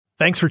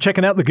Thanks for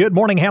checking out the Good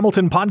Morning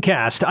Hamilton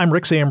podcast. I'm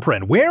Rick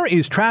Zamprin. Where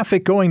is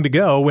traffic going to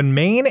go when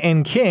Main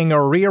and King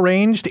are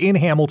rearranged in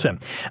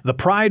Hamilton? The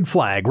pride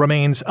flag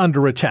remains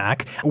under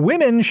attack.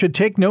 Women should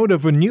take note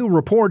of a new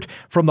report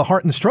from the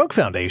Heart and Stroke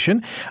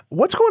Foundation.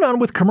 What's going on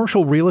with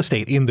commercial real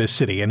estate in this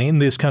city and in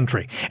this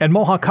country? And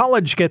Mohawk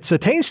College gets a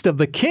taste of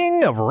the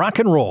king of rock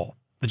and roll.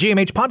 The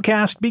GMH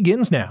podcast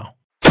begins now.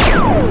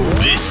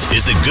 This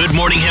is the Good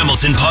Morning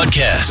Hamilton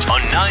podcast on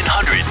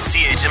 900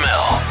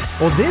 CHML.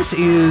 Well, this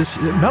is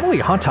not only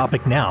a hot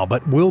topic now,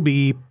 but will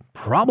be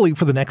probably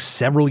for the next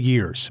several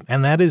years.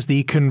 And that is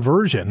the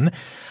conversion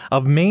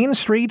of Main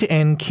Street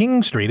and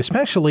King Street,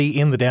 especially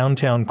in the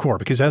downtown core.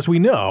 Because as we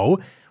know,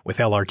 with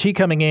LRT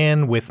coming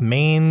in, with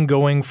Main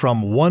going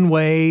from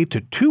one-way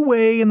to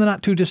two-way in the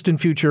not-too-distant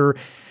future,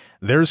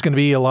 there's going to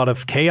be a lot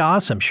of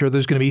chaos. I'm sure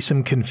there's going to be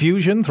some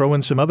confusion. Throw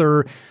in some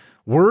other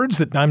words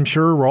that I'm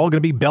sure we're all going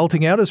to be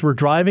belting out as we're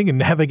driving and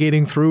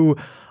navigating through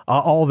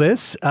all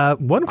this.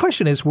 One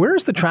question is,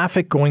 where's the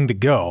traffic going to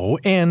go,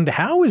 and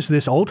how is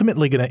this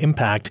ultimately going to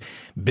impact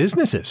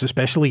businesses,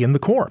 especially in the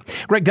core?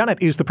 Greg Dunnett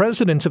is the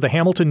president of the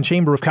Hamilton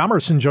Chamber of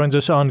Commerce and joins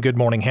us on Good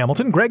Morning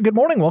Hamilton. Greg, good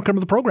morning. Welcome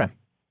to the program.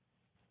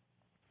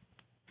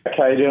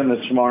 How are you doing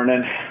this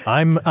morning?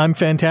 I'm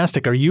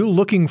fantastic. Are you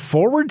looking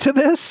forward to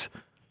this?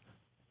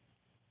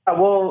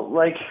 Well,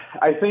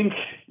 I think,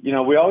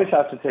 we always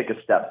have to take a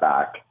step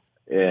back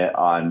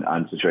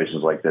on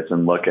situations like this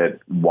and look at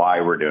why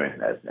we're doing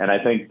this. And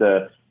I think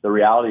the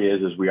reality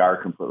is we are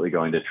completely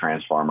going to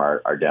transform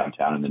our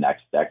downtown in the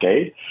next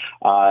decade,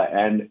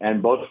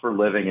 and both for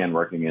living and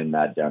working in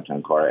that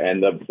downtown core.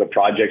 And the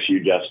projects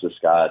you just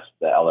discussed,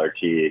 the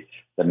LRT,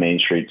 the Main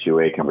Street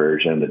two-way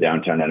conversion, the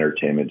downtown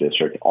entertainment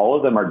district, all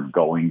of them are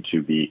going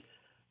to be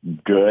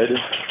good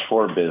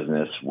for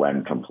business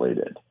when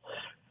completed.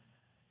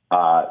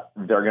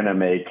 They're going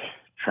to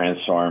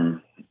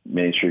transform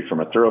Main Street from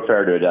a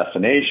thoroughfare to a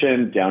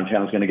destination.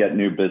 Downtown's going to get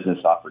new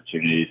business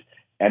opportunities,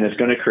 and it's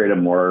going to create a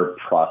more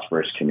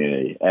prosperous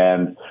community.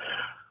 And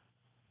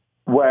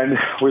when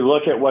we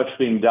look at what's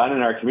being done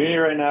in our community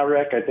right now,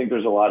 Rick, I think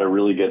there's a lot of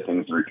really good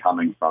things that are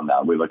coming from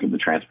that. We look at the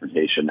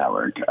transportation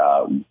network.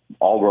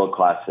 All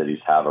world-class cities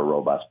have a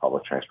robust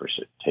public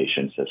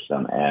transportation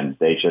system, and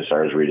the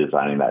HSR is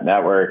redesigning that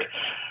network.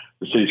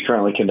 The city is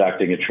currently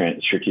conducting a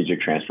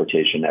strategic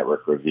transportation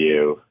network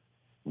review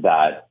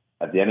that,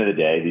 at the end of the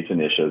day, these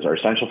initiatives are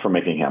essential for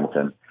making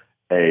Hamilton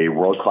a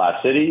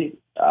world-class city.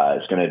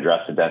 It's going to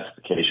address the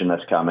densification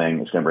that's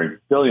coming. It's going to bring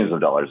billions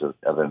of dollars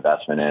of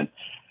investment in,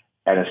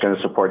 and it's going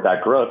to support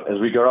that growth as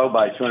we grow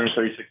by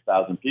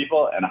 236,000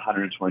 people and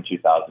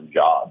 122,000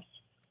 jobs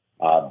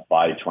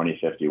by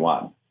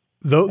 2051.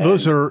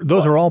 Those are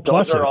all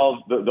pluses.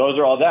 Those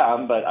are all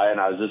them. But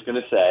I was just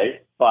going to say,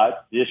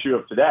 but the issue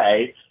of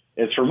today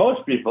is for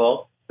most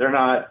people, they're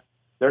not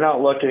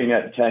looking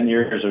at 10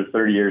 years or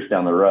 30 years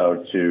down the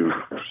road to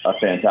a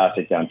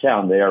fantastic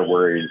downtown. They are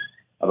worried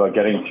about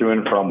getting to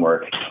and from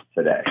work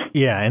today.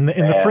 Yeah, and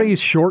the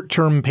phrase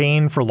short-term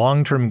pain for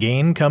long-term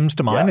gain comes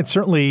to mind. Yeah. It's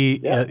certainly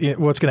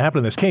what's going to happen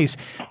in this case.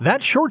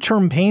 That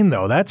short-term pain,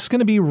 though, that's going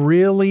to be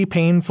really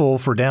painful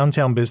for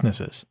downtown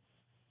businesses.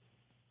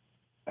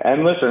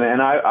 And listen,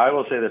 and I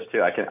will say this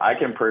too. I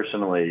can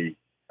personally,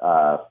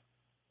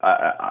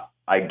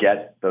 I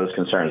get those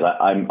concerns.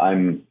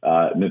 I'm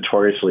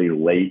notoriously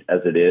late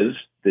as it is.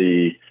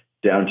 The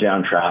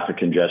downtown traffic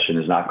congestion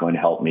is not going to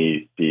help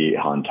me be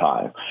on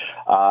time.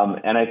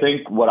 And I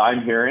think what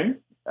I'm hearing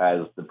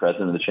as the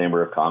president of the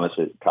Chamber of Commerce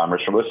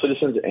from both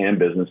citizens and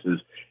businesses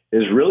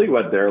is really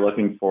what they're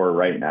looking for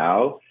right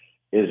now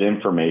is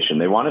information.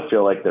 They want to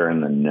feel like they're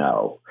in the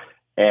know.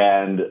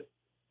 And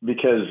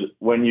because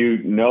when you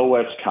know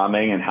what's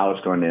coming and how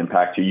it's going to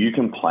impact you, you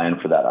can plan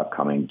for that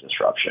upcoming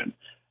disruption.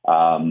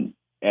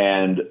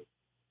 And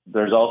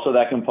there's also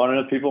that component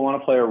of people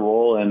want to play a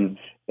role in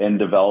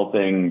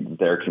developing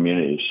their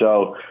community.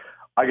 So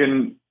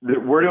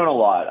we're doing a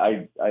lot.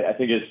 I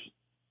think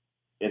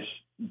it's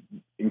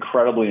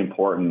incredibly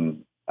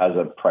important as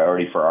a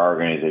priority for our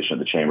organization,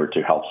 the Chamber,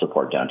 to help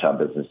support downtown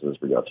businesses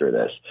as we go through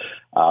this.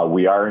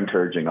 We are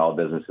encouraging all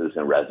businesses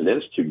and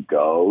residents to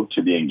go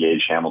to the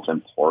Engage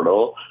Hamilton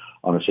portal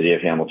on the City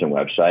of Hamilton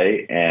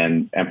website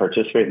and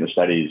participate in the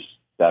studies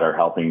that are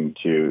helping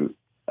to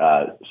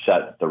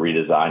set the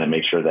redesign and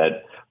make sure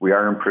that we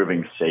are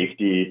improving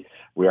safety,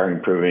 we are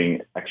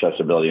improving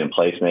accessibility and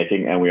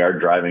placemaking, and we are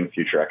driving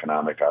future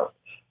economic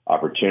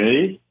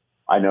opportunity.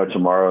 I know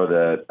tomorrow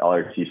the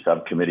LRT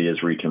subcommittee is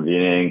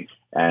reconvening,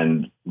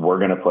 and we're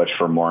going to push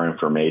for more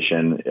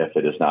information if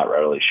it is not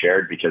readily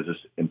shared, because it's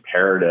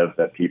imperative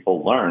that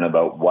people learn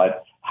about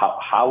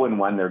how and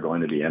when they're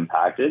going to be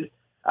impacted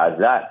as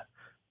that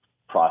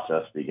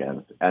process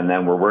begins. And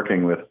then we're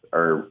working with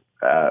our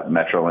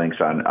Metrolinx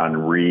on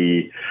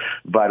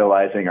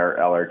revitalizing our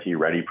LRT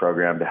Ready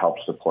program to help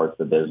support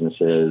the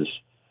businesses.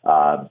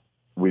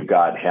 We've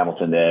got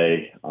Hamilton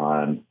Day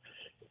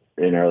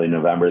in early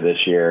November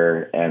this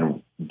year,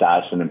 and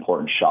that's an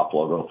important shop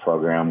logo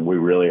program. We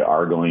really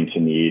are going to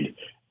need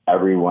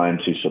everyone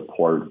to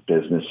support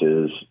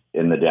businesses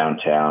in the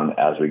downtown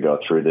as we go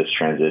through this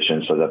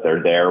transition so that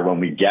they're there when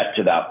we get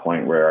to that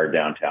point where our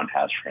downtown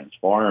has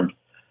transformed.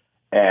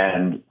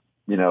 And,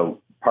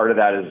 part of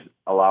that is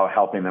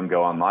helping them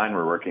go online.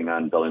 We're working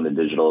on building the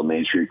digital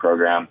Main Street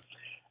program.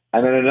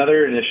 And then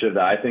another initiative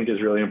that I think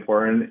is really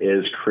important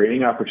is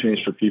creating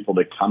opportunities for people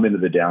to come into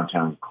the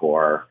downtown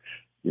core,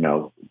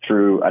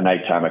 through a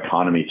nighttime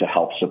economy to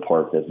help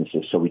support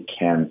businesses. So we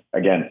can,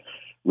 again,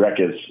 rec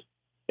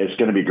it's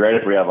going to be great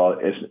if we have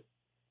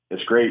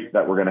it's great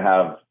that we're going to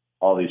have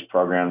all these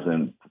programs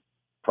and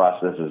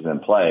processes in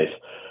place.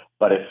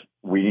 But if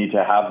we need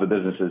to have the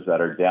businesses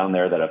that are down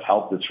there that have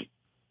helped this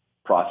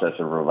process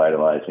of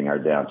revitalizing our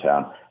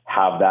downtown,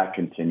 have that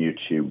continue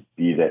to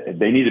be there.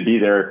 They need to be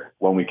there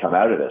when we come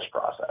out of this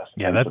process.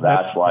 Yeah,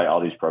 that's why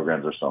all these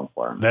programs are so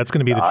important. That's going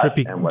to be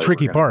the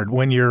tricky part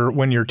when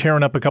you're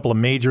tearing up a couple of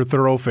major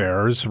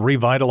thoroughfares,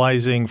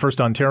 revitalizing First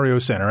Ontario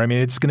Centre. I mean,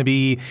 there's going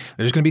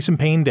to be some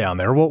pain down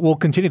there. We'll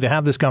continue to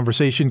have this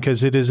conversation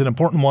because it is an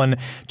important one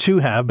to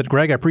have. But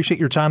Greg, I appreciate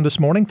your time this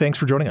morning. Thanks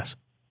for joining us.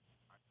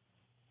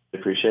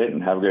 Appreciate it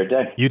and have a great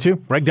day. You too.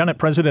 Greg Dunnett,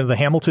 president of the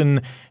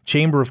Hamilton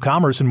Chamber of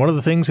Commerce. And one of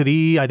the things that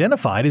he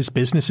identified is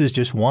businesses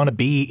just want to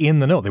be in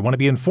the know. They want to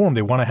be informed.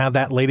 They want to have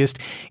that latest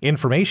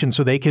information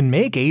so they can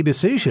make a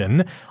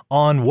decision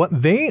on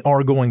what they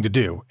are going to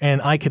do. And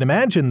I can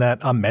imagine that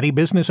many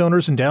business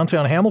owners in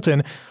downtown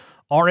Hamilton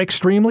are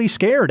extremely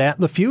scared at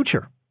the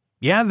future.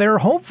 Yeah, they're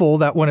hopeful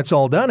that when it's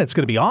all done, it's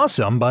going to be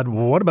awesome. But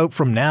what about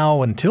from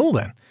now until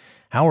then?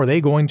 How are they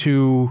going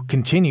to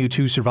continue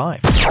to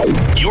survive?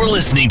 You're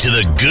listening to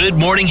the Good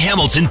Morning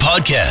Hamilton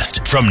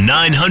podcast from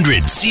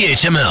 900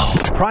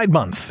 CHML. Pride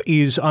Month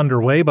is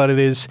underway, but it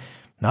is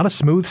not a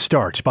smooth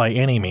start by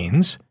any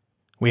means.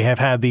 We have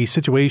had the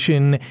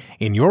situation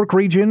in York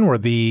Region where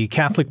the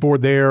Catholic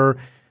board there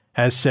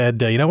has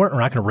said, you know what, we're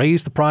not going to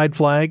raise the pride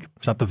flag.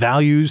 It's not the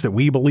values that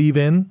we believe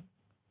in.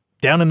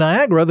 Down in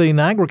Niagara, the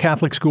Niagara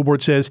Catholic School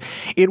Board says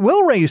it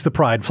will raise the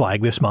pride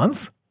flag this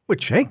month,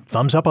 which, hey,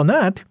 thumbs up on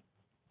that.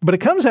 But it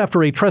comes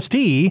after a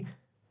trustee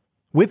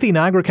with the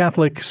Niagara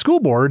Catholic School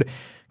Board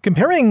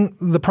comparing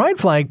the pride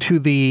flag to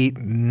the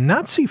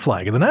Nazi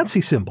flag, the Nazi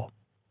symbol.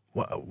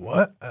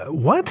 What?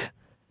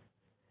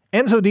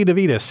 Enzo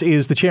DeDavitis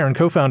is the chair and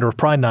co-founder of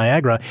Pride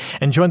Niagara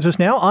and joins us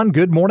now on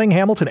Good Morning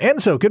Hamilton.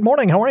 Enzo, good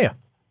morning. How are you?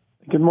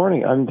 Good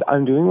morning.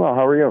 I'm doing well.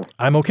 How are you?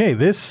 I'm okay.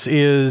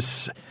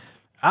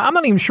 I'm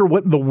not even sure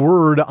what the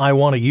word I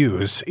want to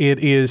use. It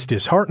is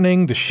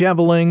disheartening,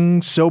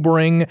 disheveling,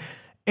 sobering,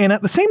 and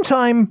at the same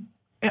time,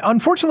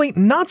 unfortunately,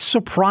 not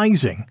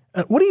surprising.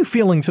 What are you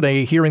feeling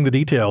today hearing the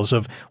details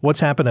of what's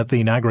happened at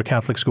the Niagara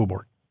Catholic School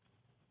Board?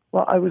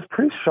 Well, I was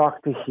pretty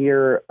shocked to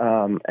hear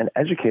an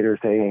educator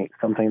say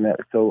something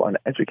that's so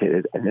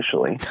uneducated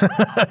initially.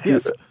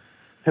 Yes.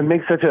 To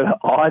make such an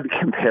odd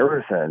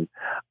comparison,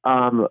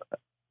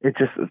 it's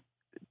just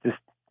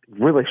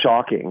really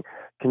shocking,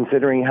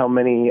 considering how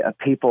many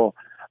people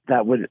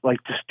that would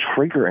just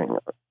triggering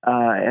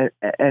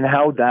and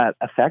how that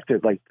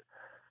affected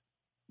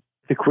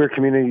the queer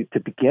community to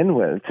begin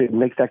with, to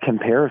make that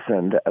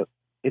comparison.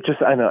 It's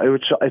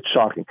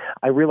shocking.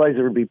 I realize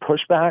there would be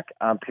pushback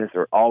because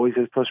there always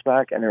is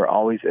pushback and there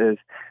always is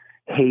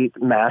hate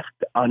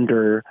masked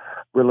under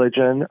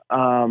religion,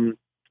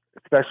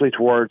 especially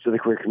towards the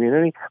queer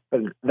community.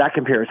 But that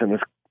comparison was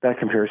a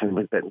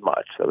bit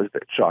much. That was a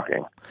bit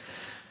shocking.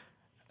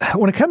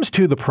 When it comes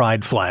to the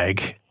pride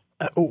flag,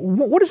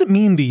 what does it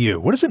mean to you?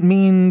 What does it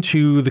mean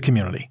to the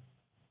community?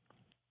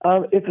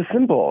 It's a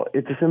symbol.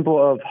 It's a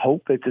symbol of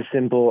hope. It's a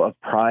symbol of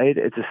pride.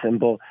 It's a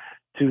symbol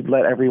to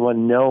let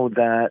everyone know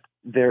that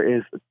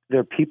there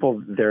are people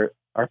there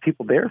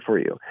for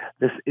you.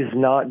 This is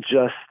not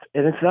just,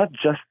 and it's not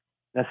just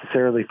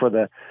necessarily for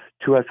the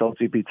 2S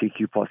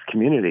LGBTQ plus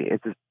community.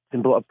 It's a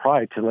symbol of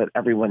pride to let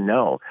everyone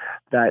know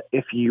that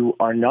if you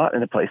are not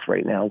in a place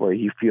right now where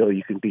you feel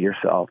you can be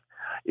yourself,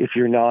 if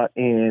you're not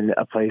in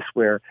a place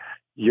where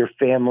your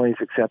family's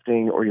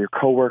accepting or your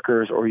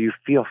coworkers or you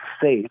feel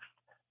safe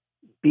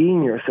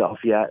being yourself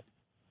yet,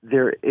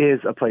 there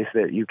is a place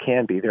that you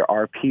can be. There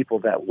are people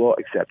that will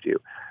accept you.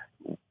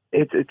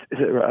 It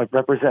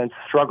represents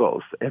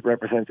struggles. It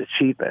represents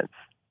achievements.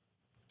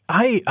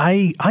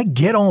 I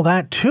get all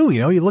that too.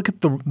 You look at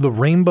the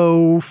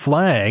rainbow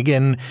flag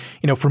and,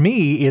 for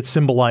me, it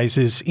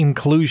symbolizes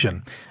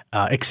inclusion,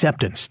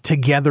 acceptance,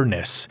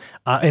 togetherness,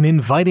 and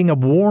inviting a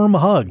warm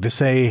hug to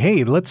say,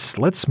 hey,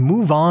 let's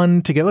move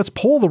on together. Let's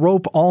pull the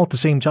rope all at the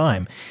same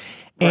time.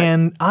 Right.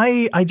 And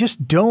I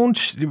just don't,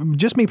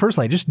 just me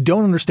personally, I just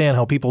don't understand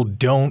how people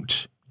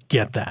don't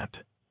get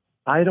that.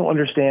 I don't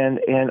understand.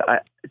 And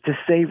to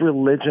say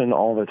religion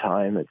all the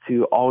time,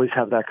 to always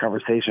have that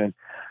conversation.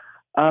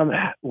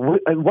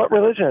 What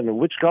religion?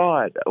 Which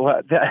God?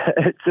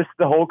 It's just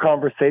the whole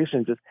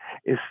conversation just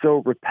is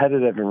so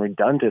repetitive and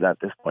redundant at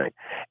this point.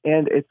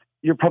 And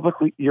you're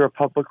a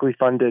publicly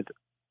funded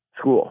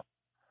school.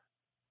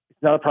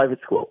 It's not a private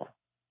school.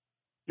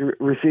 You're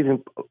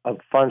receiving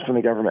funds from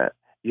the government.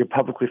 You're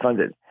publicly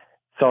funded.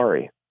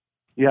 Sorry.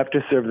 You have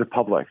to serve the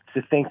public.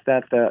 To think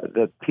that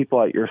the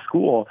people at your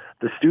school,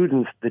 the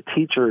students, the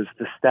teachers,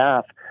 the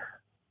staff,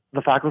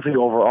 the faculty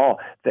overall,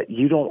 that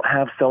you don't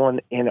have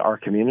someone in our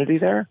community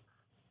there,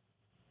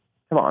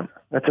 come on,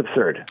 that's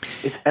absurd.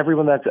 It's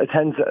everyone that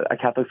attends a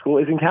Catholic school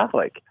isn't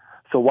Catholic.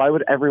 So why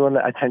would everyone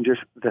that attends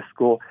the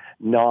school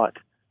not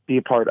be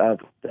a part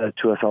of the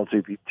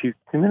 2SLGBT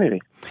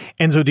community?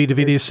 Enzo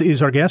DiDavidius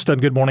is our guest on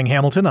Good Morning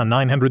Hamilton on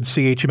 900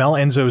 CHML.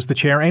 Enzo is the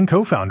chair and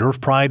co-founder of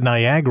Pride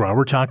Niagara.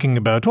 We're talking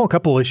about, a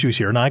couple of issues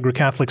here. Niagara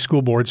Catholic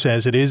School Board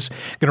says it is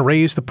going to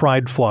raise the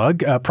Pride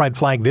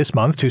flag this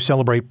month to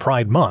celebrate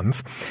Pride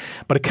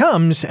Month. But it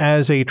comes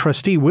as a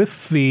trustee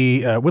with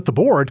the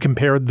board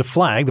compared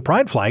the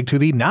Pride flag, to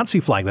the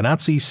Nazi flag, the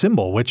Nazi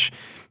symbol, which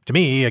to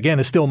me, again,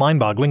 is still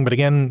mind-boggling, but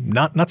again,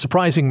 not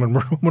surprising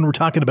when we're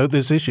talking about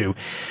this issue.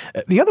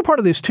 The other part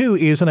of this, too,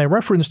 is, and I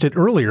referenced it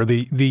earlier,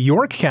 the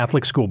York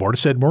Catholic School Board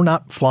said we're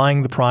not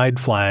flying the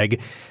Pride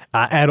flag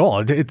at all.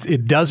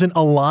 It doesn't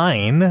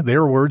align,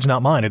 their words,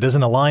 not mine, it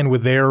doesn't align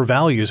with their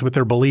values, with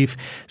their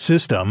belief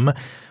system.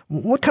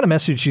 What kind of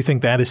message do you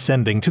think that is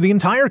sending to the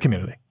entire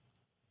community?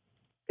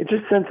 It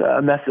just sends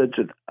a message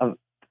of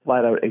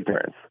flat-out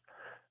ignorance.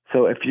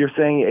 So if you're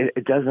saying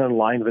it doesn't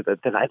align with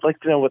it, then I'd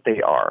like to know what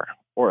they are.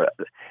 Or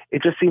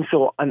it just seems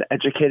so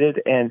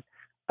uneducated and,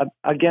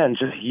 again,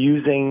 just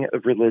using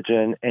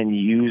religion and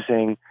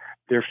using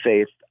their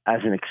faith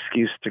as an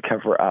excuse to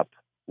cover up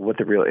what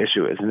the real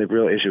issue is. And the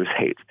real issue is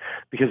hate.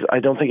 Because I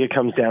don't think it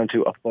comes down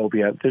to a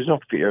phobia. There's no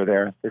fear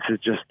there. This is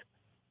just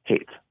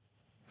hate.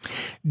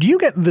 Do you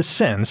get the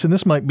sense, and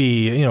this might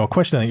be a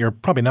question that you're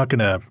probably not going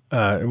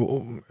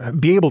to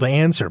be able to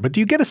answer, but do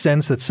you get a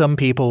sense that some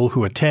people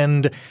who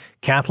attend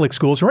Catholic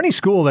schools or any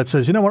school that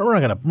says, we're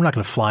not going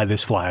to fly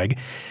this flag,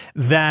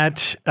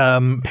 that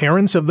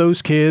parents of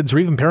those kids or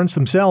even parents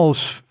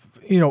themselves,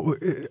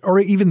 are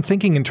even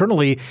thinking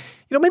internally,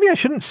 maybe I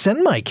shouldn't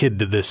send my kid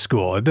to this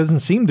school. It doesn't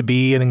seem to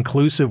be an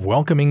inclusive,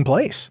 welcoming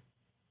place.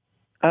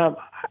 I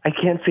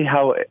can't see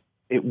how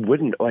it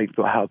wouldn't,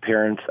 how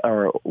parents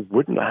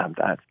wouldn't have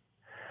that.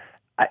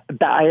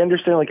 I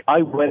understand,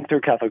 I went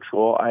through Catholic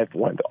school. I've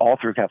went all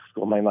through Catholic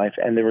school in my life,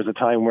 and there was a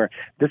time where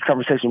this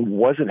conversation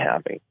wasn't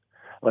happening.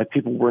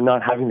 People were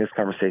not having this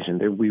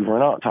conversation. We were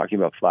not talking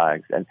about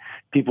flags, and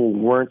people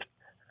weren't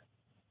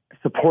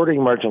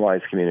supporting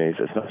marginalized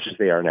communities as much as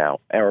they are now.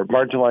 Our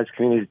marginalized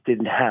communities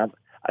didn't have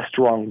a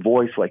strong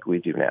voice like we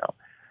do now.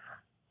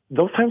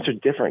 Those times are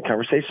different.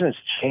 Conversation has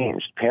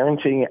changed.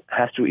 Parenting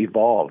has to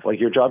evolve.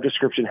 Your job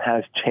description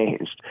has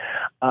changed.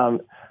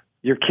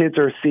 Your kids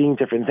are seeing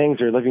different things.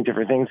 They're living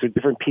different things. They're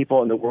different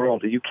people in the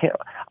world.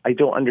 I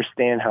don't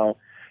understand how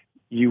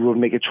you will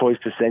make a choice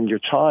to send your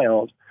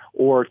child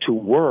or to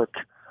work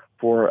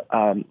for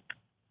the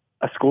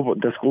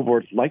school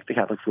board like the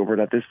Catholic School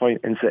Board at this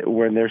point, and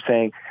when they're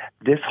saying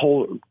this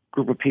whole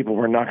group of people,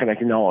 we're not going to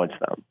acknowledge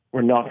them.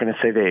 We're not going to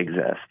say they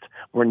exist.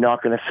 We're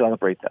not going to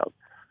celebrate them.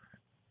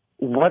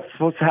 What's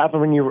supposed to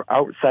happen when you're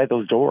outside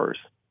those doors?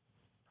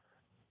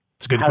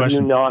 It's a good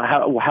question.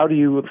 How do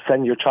you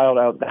send your child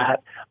out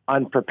that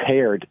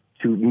unprepared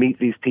to meet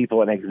these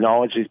people and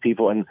acknowledge these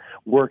people and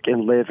work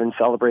and live and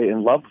celebrate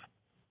and love?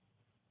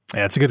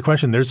 Yeah, it's a good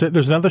question. There's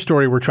another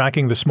story we're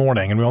tracking this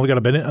morning, and we only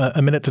got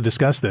a minute to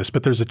discuss this,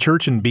 but there's a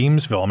church in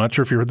Beamsville. I'm not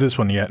sure if you heard this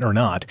one yet or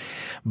not,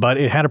 but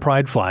it had a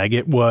pride flag.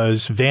 It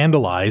was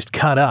vandalized,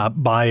 cut up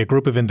by a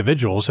group of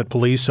individuals that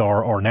police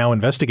are now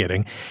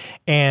investigating.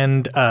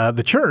 And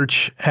the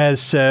church has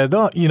said,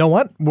 you know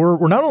what?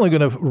 We're not only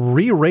going to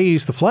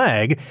re-raise the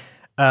flag,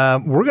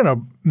 we're going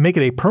to make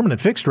it a permanent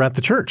fixture at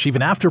the church,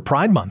 even after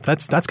Pride Month.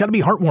 That's got to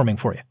be heartwarming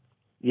for you.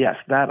 Yes,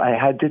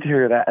 I did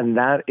hear that, and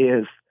that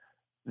is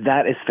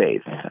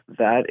faith.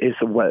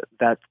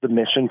 That's the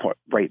mission point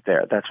right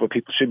there. That's what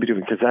people should be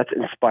doing, because that's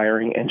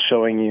inspiring and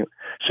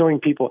showing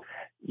people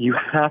you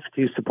have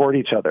to support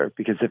each other.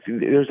 Because if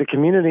there's a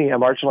community, a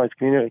marginalized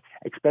community,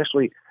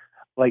 especially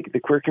like the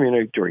queer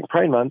community during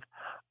Pride Month,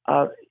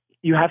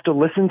 you have to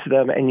listen to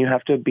them and you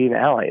have to be an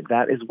ally.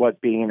 That is what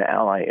being an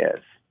ally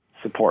is.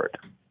 Support.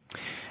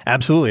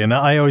 Absolutely. And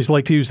I always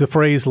like to use the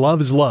phrase,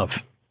 love is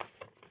love.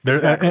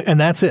 And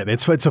that's it.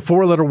 It's a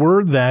four-letter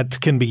word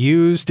that can be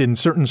used in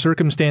certain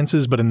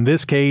circumstances, but in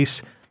this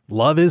case,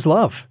 love is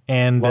love,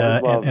 and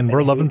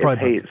we're loving Pride.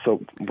 Hate.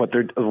 So what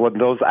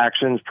those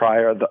actions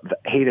prior, the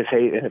hate is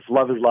hate, and if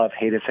love is love,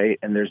 hate is hate,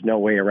 and there's no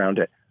way around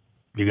it.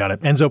 You got it,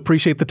 Enzo.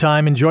 Appreciate the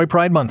time. Enjoy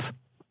Pride Month.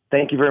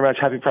 Thank you very much.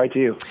 Happy Pride to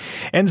you.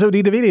 Enzo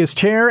DiDavidius,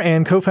 chair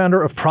and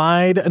co-founder of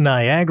Pride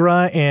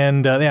Niagara.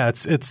 And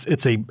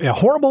it's a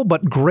horrible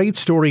but great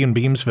story in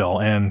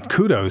Beamsville. And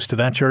kudos to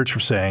that church for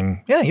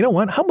saying, yeah, you know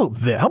what? How about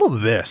this? How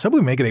about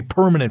we make it a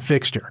permanent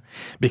fixture?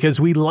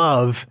 Because we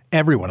love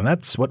everyone. And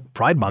that's what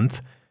Pride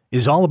Month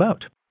is all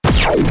about.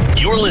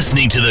 You're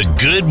listening to the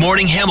Good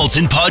Morning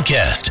Hamilton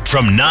podcast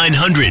from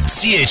 900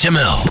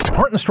 CHML.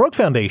 Heart and Stroke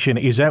Foundation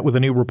is out with a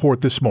new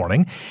report this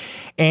morning.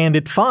 And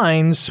it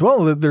finds,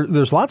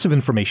 there's lots of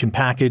information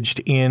packaged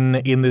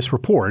in this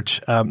report.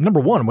 Number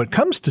one, when it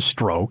comes to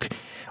stroke,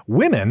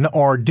 women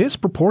are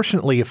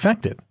disproportionately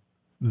affected.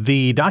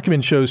 The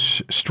document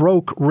shows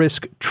stroke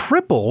risk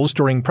triples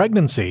during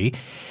pregnancy,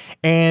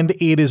 and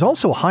it is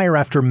also higher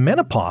after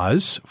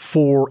menopause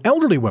for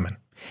elderly women.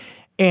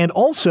 And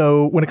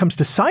also, when it comes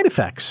to side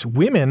effects,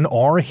 women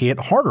are hit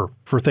harder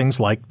for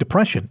things like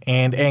depression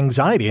and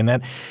anxiety, and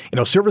that,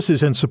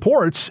 services and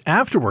supports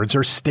afterwards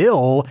are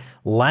still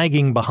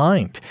lagging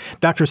behind.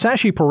 Dr.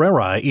 Sashi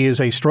Pereira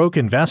is a stroke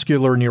and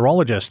vascular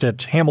neurologist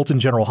at Hamilton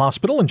General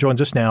Hospital and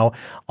joins us now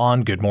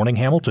on Good Morning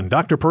Hamilton.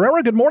 Dr.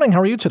 Pereira, good morning. How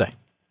are you today?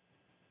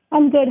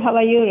 I'm good. How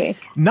are you, Rick?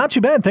 Not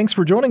too bad. Thanks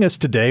for joining us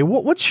today.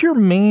 What's your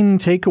main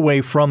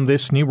takeaway from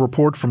this new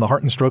report from the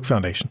Heart and Stroke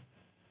Foundation?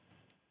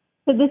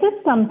 So this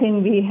is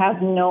something we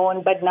have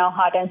known, but now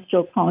Heart and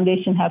Stroke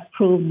Foundation have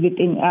proved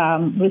within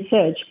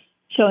research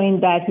showing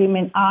that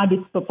women are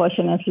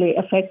disproportionately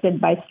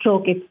affected by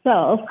stroke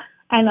itself.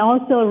 And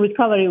also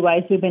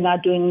recovery-wise, women are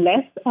doing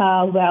less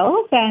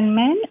well than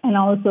men, and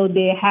also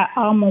they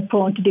are more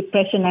prone to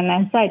depression and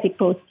anxiety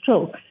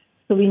post-stroke.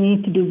 So we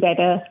need to do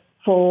better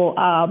for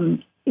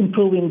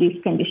improving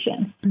these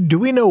conditions. Do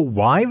we know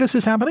why this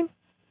is happening?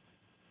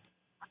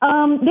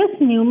 There's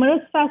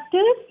numerous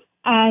factors.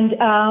 And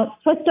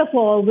first of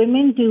all,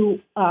 women do,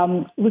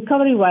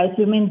 recovery-wise,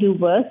 women do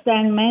worse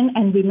than men,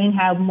 and women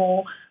have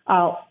more,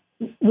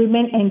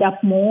 women end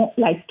up more,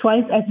 like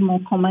twice as more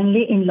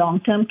commonly in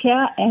long-term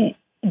care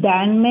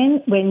than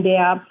men when they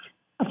are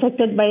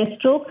affected by a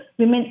stroke.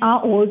 Women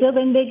are older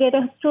when they get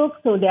a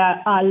stroke, so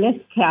there are less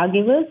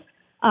caregivers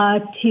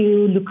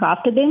to look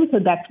after them. So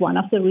that's one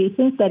of the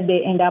reasons that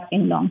they end up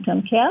in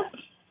long-term care.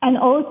 And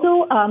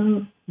also,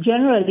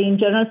 generally, in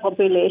general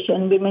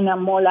population, women are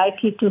more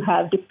likely to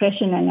have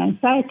depression and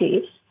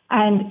anxiety.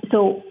 And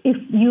so if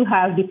you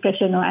have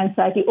depression or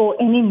anxiety or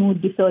any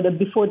mood disorder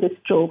before the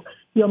stroke,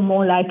 you're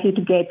more likely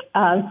to get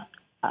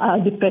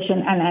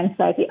depression and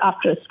anxiety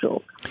after a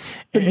stroke.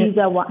 So these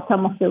are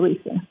some of the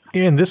reasons.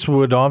 And this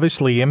would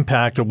obviously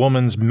impact a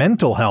woman's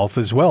mental health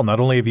as well. Not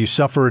only have you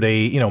suffered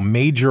a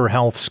major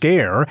health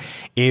scare,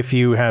 if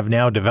you have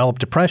now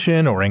developed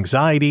depression or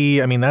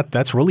anxiety, I mean,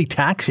 that's really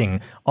taxing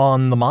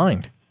on the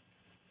mind.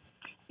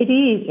 It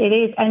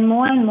is. And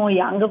more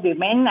younger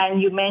women,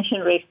 and you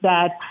mentioned, Rick,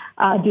 that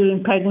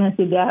during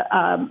pregnancy,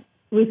 the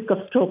risk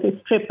of stroke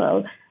is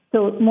tripled.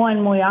 So more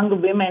and more younger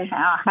women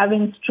are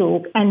having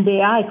stroke, and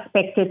they are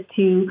expected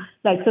to,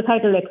 like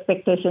societal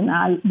expectation,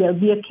 there'll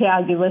be a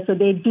caregiver. So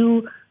they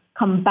do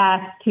come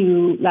back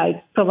to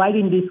like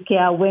providing this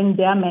care when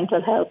their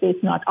mental health is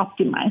not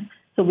optimized.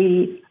 So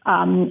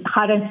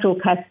Heart and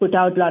Stroke has put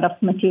out a lot of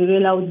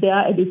material out there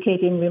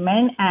educating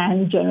women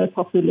and general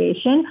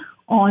population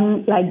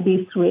on like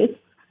these risks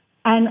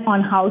and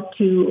on how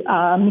to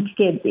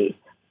mitigate these.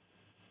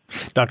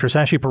 Dr.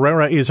 Sashi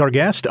Pereira is our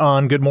guest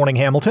on Good Morning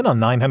Hamilton on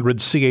 900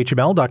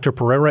 CHML. Dr.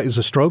 Pereira is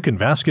a stroke and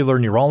vascular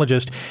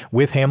neurologist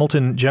with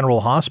Hamilton General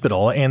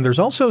Hospital. And there's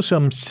also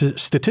some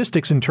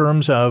statistics in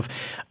terms of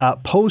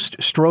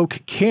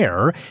post-stroke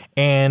care,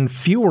 and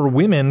fewer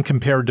women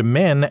compared to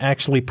men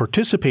actually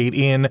participate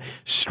in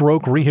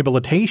stroke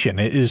rehabilitation.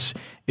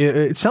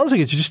 It sounds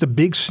like it's just a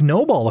big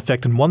snowball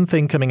effect and one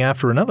thing coming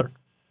after another.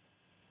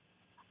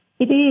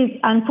 It is,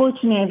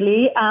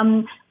 unfortunately.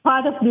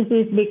 Part of this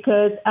is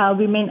because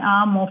women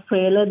are more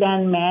frailer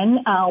than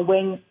men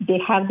when they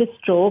have the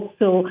stroke.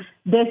 So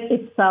this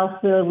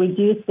itself will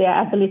reduce their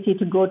ability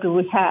to go to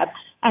rehab.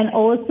 And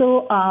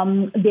also,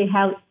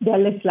 they're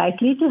less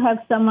likely to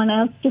have someone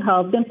else to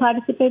help them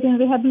participate in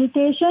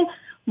rehabilitation,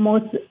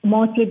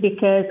 mostly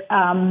because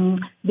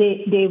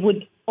they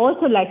would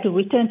also like to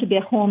return to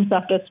their homes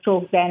after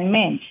stroke than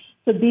men.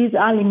 So these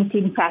are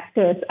limiting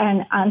factors.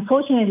 And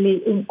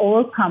unfortunately, in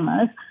all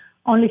comers,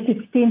 only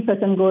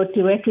 16% go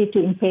directly to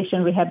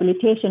inpatient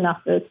rehabilitation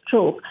after a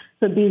stroke.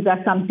 So these are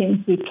some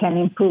things we can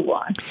improve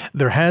on.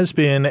 There has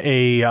been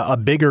a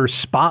bigger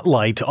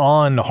spotlight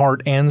on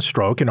heart and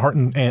stroke and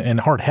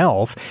heart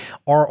health.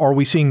 Are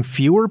we seeing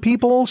fewer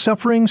people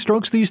suffering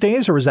strokes these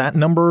days, or is that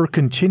number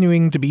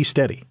continuing to be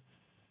steady?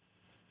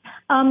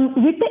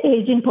 With the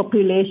aging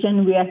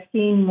population, we are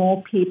seeing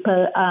more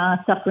people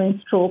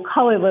suffering stroke.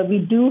 However, we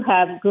do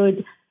have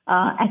good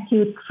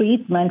acute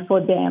treatment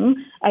for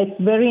them. It's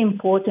very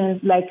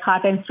important, like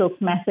Heart and Stroke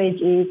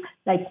message is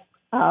like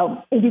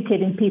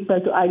educating people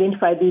to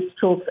identify these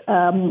strokes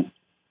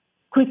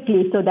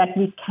quickly so that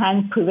we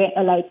can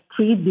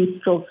treat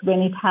these strokes when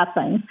it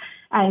happens.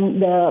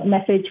 And the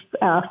message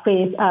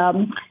phrase,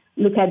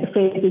 look at the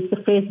phrase, is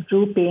the phrase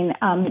drooping,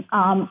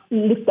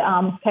 lift the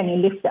arm, can you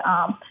lift the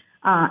arm?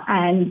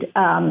 And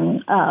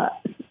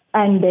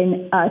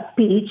then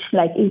speech,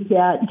 like if they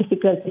are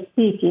difficulty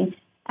speaking.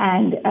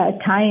 And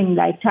time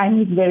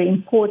is very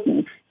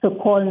important. So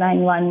call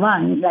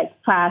 911, like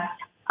fast.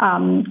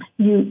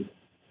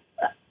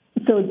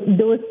 So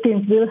those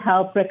things will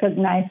help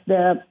recognize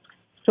the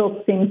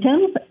stroke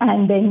symptoms,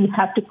 and then you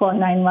have to call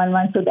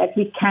 911 so that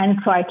we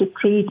can try to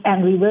treat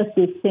and reverse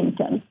these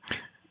symptoms.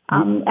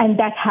 And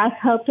that has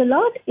helped a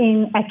lot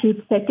in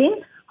acute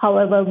setting.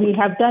 However, we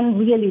have done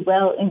really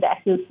well in the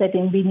acute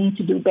setting. We need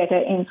to do better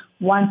in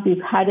once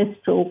we've had a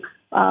stroke,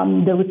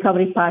 the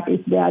recovery part is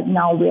that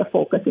now we're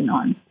focusing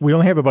on. We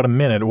only have about a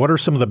minute. What are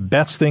some of the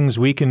best things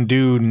we can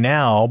do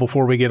now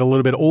before we get a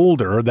little bit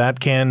older that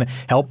can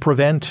help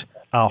prevent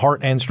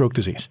heart and stroke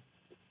disease?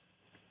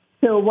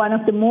 So one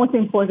of the most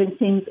important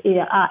things is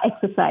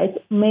exercise.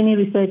 Many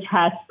research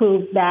has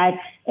proved that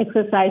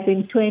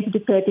exercising 20 to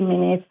 30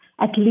 minutes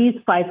at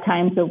least 5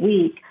 times a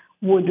week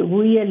would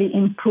really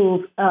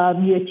improve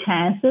your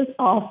chances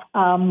of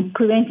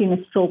preventing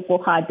a stroke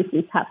or heart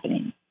disease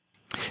happening.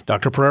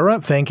 Dr. Pereira,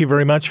 thank you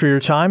very much for your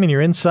time and your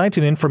insight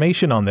and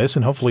information on this,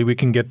 and hopefully we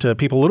can get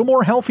people a little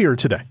more healthier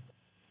today.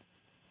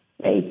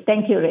 Great.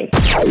 Thank you, Rick.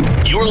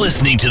 You're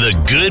listening to the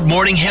Good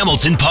Morning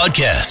Hamilton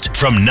podcast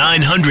from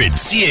 900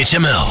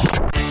 CHML.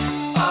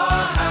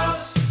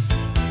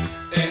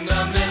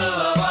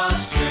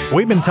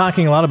 We've been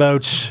talking a lot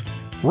about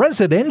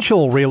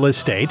residential real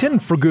estate,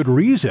 and for good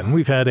reason.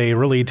 We've had a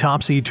really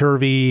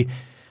topsy-turvy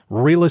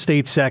real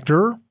estate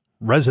sector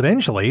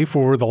residentially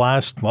for the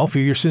last,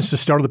 few years since the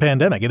start of the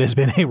pandemic. It has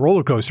been a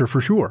roller coaster for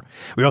sure.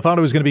 We all thought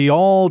it was going to be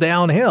all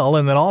downhill,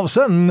 and then all of a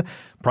sudden,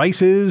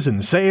 prices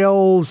and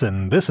sales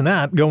and this and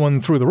that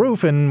going through the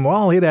roof, and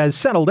while it has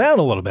settled down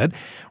a little bit,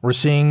 we're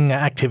seeing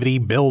activity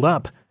build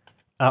up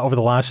over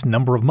the last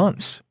number of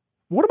months.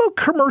 What about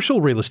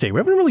commercial real estate? We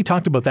haven't really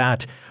talked about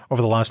that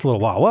over the last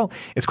little while. Well,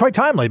 it's quite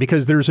timely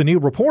because there's a new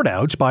report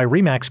out by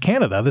RE/MAX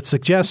Canada that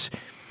suggests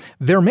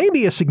there may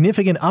be a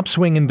significant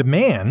upswing in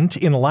demand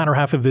in the latter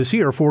half of this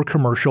year for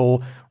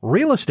commercial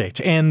real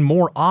estate, and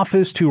more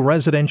office to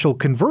residential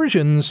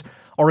conversions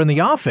are in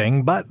the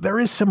offing, but there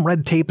is some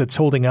red tape that's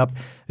holding up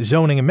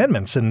zoning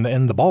amendments,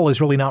 and the ball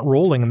is really not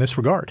rolling in this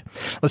regard.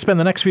 Let's spend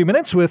the next few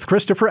minutes with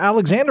Christopher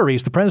Alexander.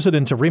 He's the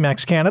president of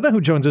RE/MAX Canada,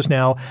 who joins us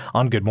now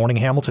on Good Morning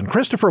Hamilton.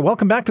 Christopher,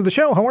 welcome back to the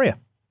show. How are you?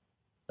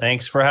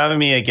 Thanks for having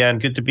me again.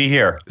 Good to be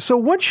here. So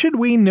what should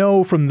we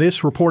know from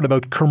this report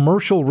about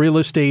commercial real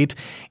estate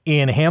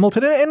in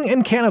Hamilton and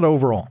in Canada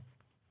overall?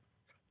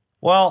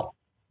 Well,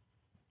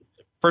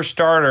 for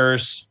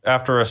starters,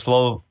 after a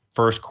slow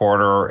first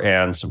quarter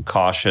and some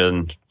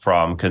caution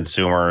from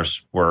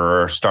consumers,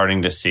 we're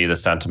starting to see the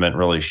sentiment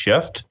really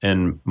shift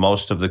in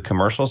most of the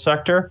commercial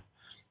sector.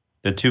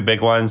 The two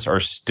big ones are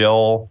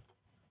still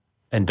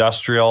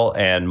industrial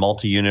and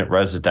multi-unit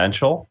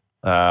residential.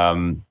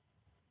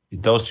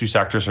 Those two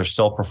sectors are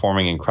still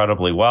performing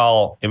incredibly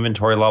well.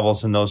 Inventory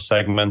levels in those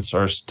segments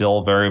are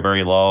still very,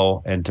 very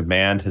low, and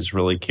demand has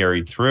really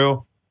carried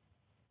through.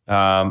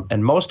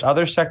 And most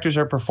other sectors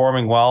are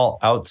performing well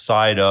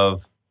outside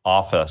of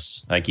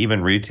office. Like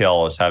even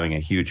retail is having a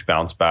huge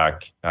bounce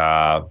back,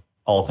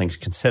 all things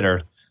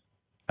considered.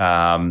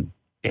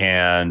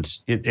 And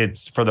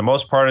it's for the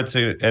most part, it's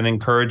an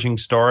encouraging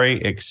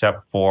story,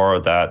 except for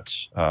that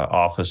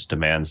office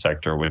demand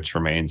sector, which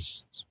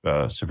remains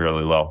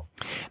severely low.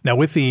 Now,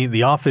 with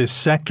the office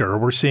sector,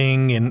 we're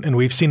seeing, and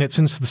we've seen it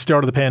since the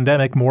start of the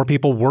pandemic, more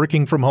people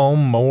working from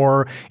home,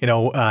 more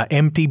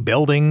empty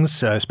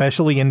buildings,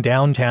 especially in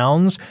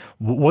downtowns.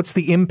 What's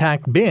the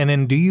impact been,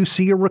 and do you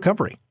see a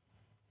recovery?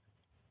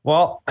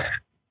 Well,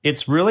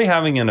 it's really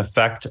having an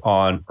effect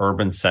on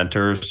urban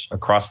centers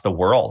across the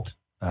world.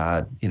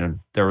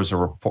 There was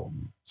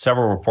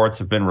several reports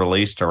have been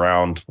released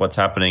around what's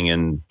happening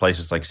in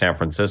places like San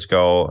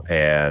Francisco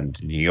and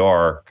New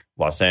York,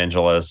 Los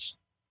Angeles,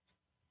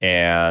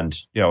 and,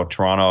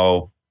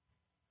 Toronto,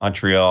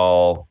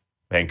 Montreal,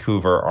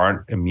 Vancouver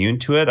aren't immune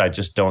to it. I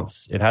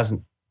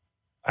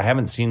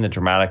haven't seen the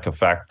dramatic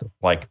effect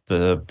like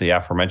the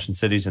aforementioned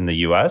cities in the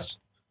US,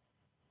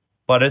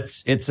 but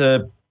it's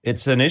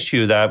an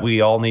issue that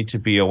we all need to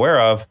be aware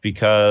of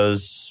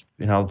because,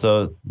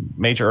 the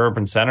major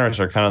urban centers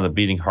are kind of the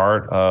beating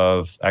heart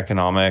of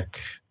economic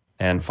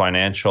and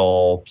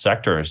financial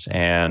sectors.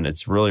 And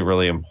it's really,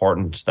 really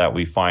important that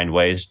we find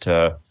ways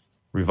to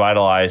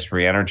revitalize,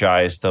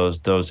 re-energize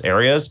those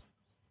areas.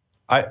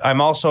 I'm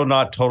also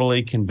not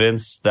totally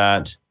convinced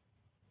that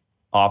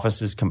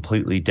office is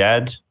completely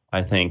dead.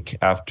 I think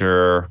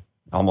after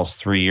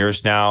almost 3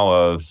 years now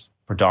of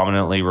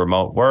predominantly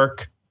remote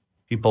work,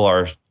 people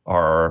are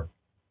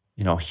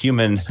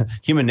human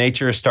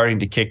nature is starting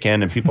to kick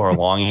in, and people are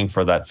longing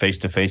for that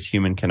face-to-face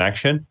human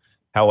connection.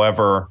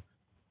 However,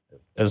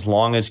 as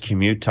long as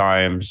commute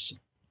times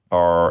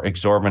are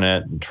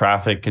exorbitant and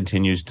traffic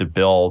continues to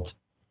build,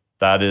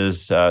 that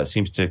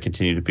seems to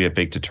continue to be a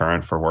big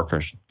deterrent for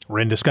workers. We're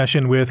in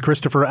discussion with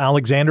Christopher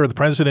Alexander, the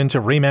president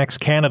of RE/MAX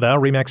Canada.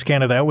 RE/MAX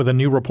Canada with a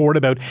new report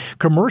about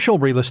commercial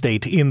real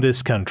estate in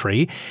this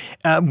country.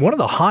 One of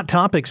the hot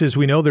topics is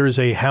we know there is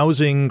a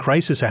housing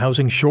crisis, a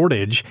housing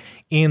shortage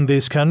in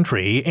this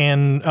country.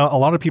 And a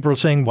lot of people are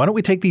saying, why don't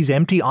we take these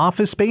empty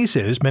office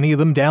spaces, many of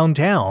them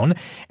downtown,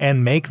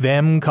 and make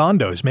them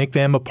condos, make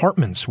them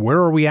apartments? Where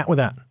are we at with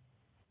that?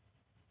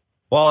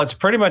 Well, it's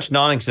pretty much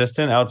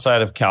non-existent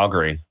outside of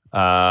Calgary.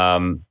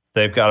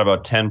 They've got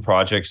about 10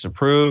 projects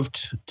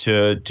approved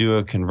to do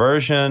a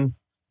conversion.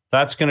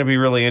 That's going to be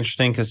really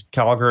interesting because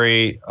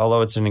Calgary,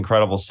 although it's an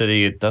incredible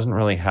city, it doesn't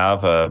really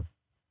have a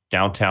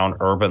downtown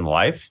urban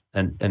life.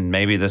 And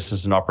maybe this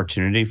is an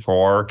opportunity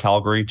for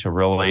Calgary to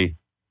really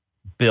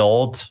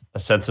build a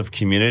sense of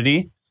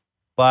community.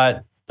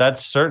 but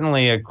that's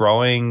certainly a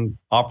growing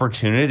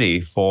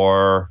opportunity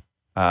for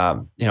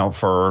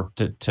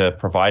to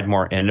provide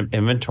more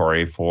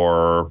inventory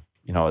for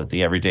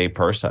the everyday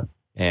person.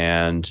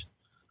 And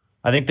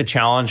I think the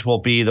challenge will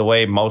be the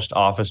way most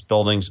office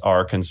buildings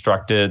are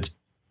constructed.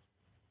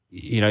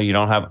 You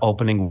don't have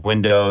opening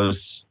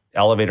windows.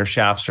 Elevator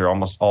shafts are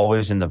almost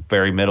always in the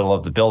very middle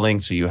of the building,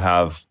 so you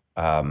have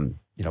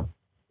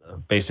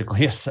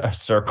basically a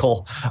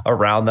circle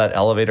around that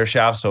elevator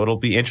shaft. So it'll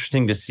be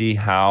interesting to see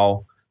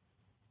how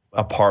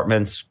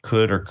apartments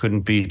could or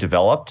couldn't be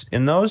developed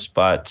in those,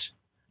 but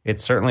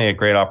it's certainly a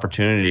great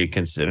opportunity to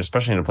consider,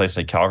 especially in a place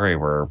like Calgary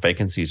where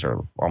vacancies are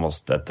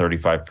almost at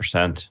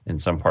 35% in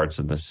some parts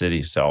of the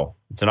city. So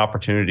it's an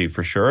opportunity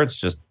for sure.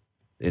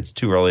 It's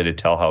too early to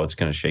tell how it's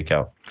going to shake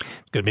out.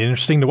 It's going to be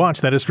interesting to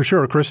watch, that is for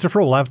sure.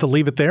 Christopher, we'll have to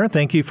leave it there.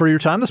 Thank you for your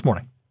time this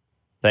morning.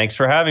 Thanks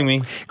for having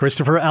me.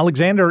 Christopher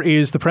Alexander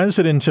is the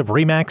president of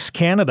RE/MAX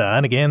Canada.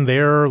 And again,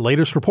 their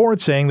latest report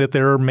saying that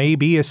there may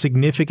be a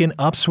significant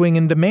upswing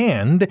in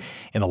demand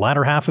in the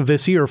latter half of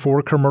this year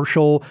for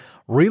commercial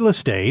real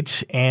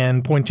estate,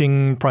 and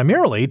pointing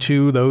primarily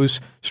to those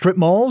strip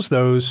malls,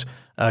 those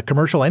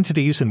commercial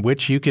entities in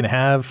which you can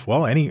have,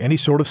 any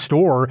sort of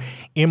store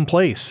in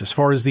place. As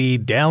far as the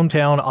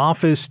downtown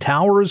office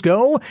towers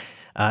go,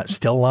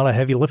 still a lot of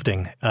heavy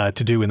lifting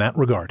to do in that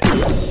regard.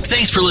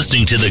 Thanks for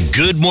listening to the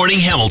Good Morning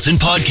Hamilton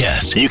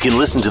podcast. You can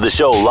listen to the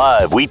show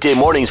live weekday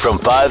mornings from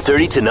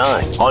 5:30 to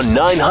 9 on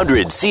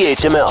 900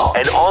 CHML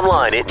and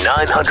online at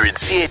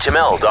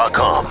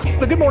 900CHML.com.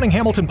 The Good Morning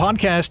Hamilton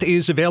podcast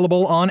is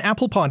available on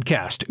Apple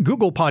Podcast,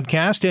 Google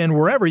Podcast, and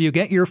wherever you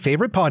get your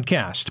favorite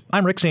podcast.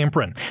 I'm Rick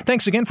Zamprin.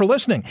 Thanks again for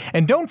listening.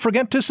 And don't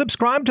forget to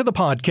subscribe to the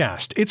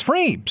podcast. It's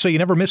free, so you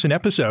never miss an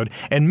episode.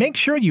 And make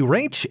sure you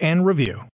rate and review.